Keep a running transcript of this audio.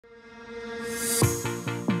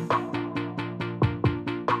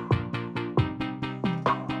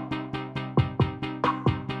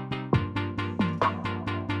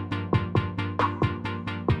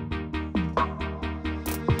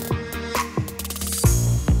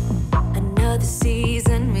fantasies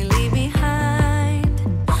and we leave behind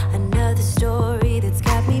another story that's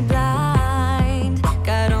got me blind.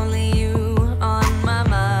 Got only you on my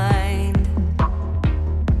mind.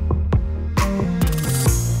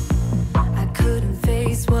 I couldn't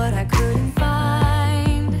face what I couldn't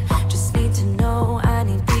find. Just need to know I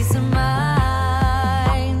need peace of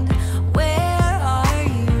mind. Where are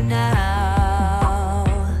you now?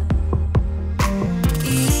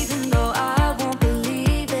 Even though I won't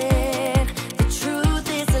believe it, the truth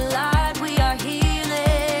is alive, we are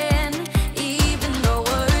healing. Even though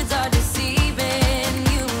words are deceiving,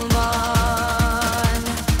 you move on.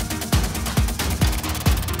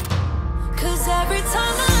 'Cause every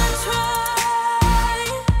time I try,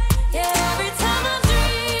 yeah, every time I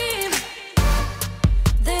dream,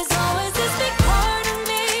 there's always this big part of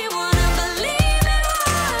me wanna believe in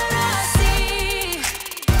what I see.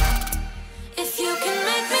 If you can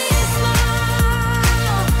make me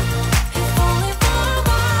smile, if only for a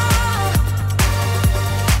while,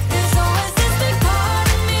 there's always this big part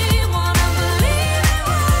of me wanna believe in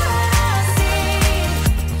what I see.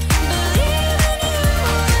 Believe in you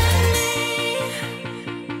and me.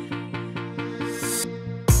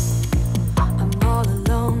 I'm all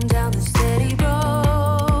alone down the steady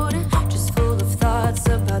road, just full of thoughts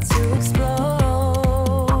about to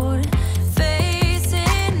explode.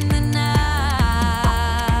 Facing the night,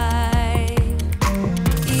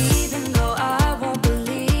 even though I won't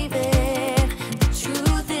believe it, the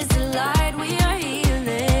truth is a light, we are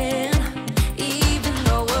healing. Even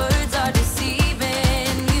though words are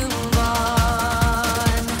deceiving, you move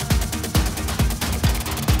on.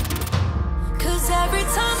 'Cause every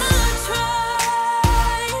time I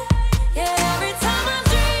try, yeah, every time I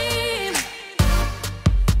dream,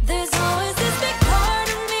 there's always this big part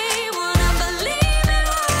of me wanna believe in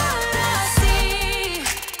what I see.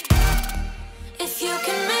 If you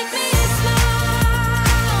can make me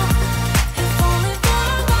smile, if only for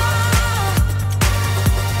a while,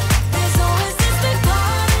 there's always this big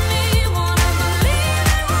part of me wanna believe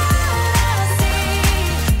in what I see.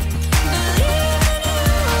 Believe in you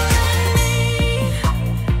and me.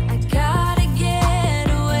 I gotta get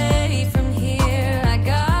away from here. I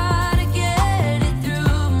gotta get it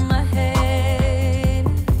through my head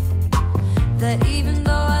that even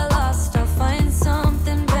though I lost, I'll find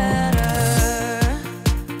something better.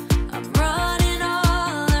 I'm running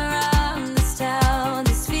all around this town.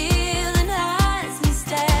 This feeling has me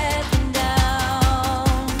stepping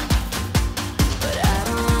down, but I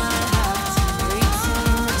don't wanna have to breathe too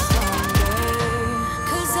much longer.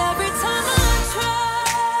 'Cause every time I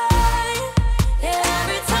try, yeah,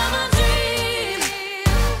 every time I dream,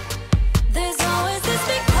 there's always this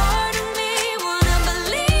big part of me wanna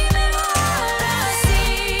believe in what I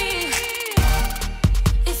see.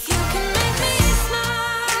 If you can make me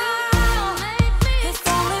smile, if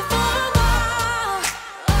only for a while,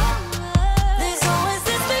 there's always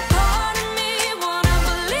this big part of me wanna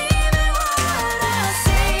believe in what I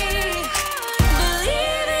see.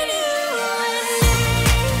 Believe in you and me.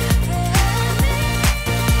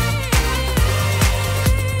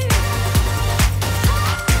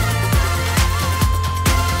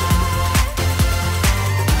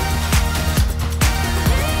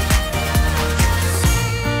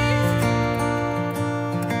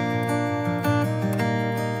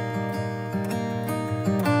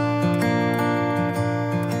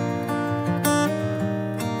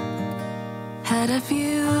 Had a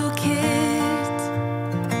few kids,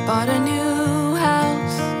 bought a new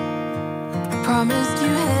house, promised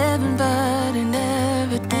you heaven, but it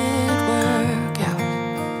never did work out.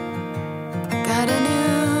 Got a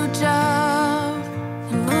new job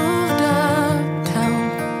and moved uptown.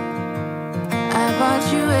 I bought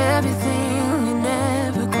you everything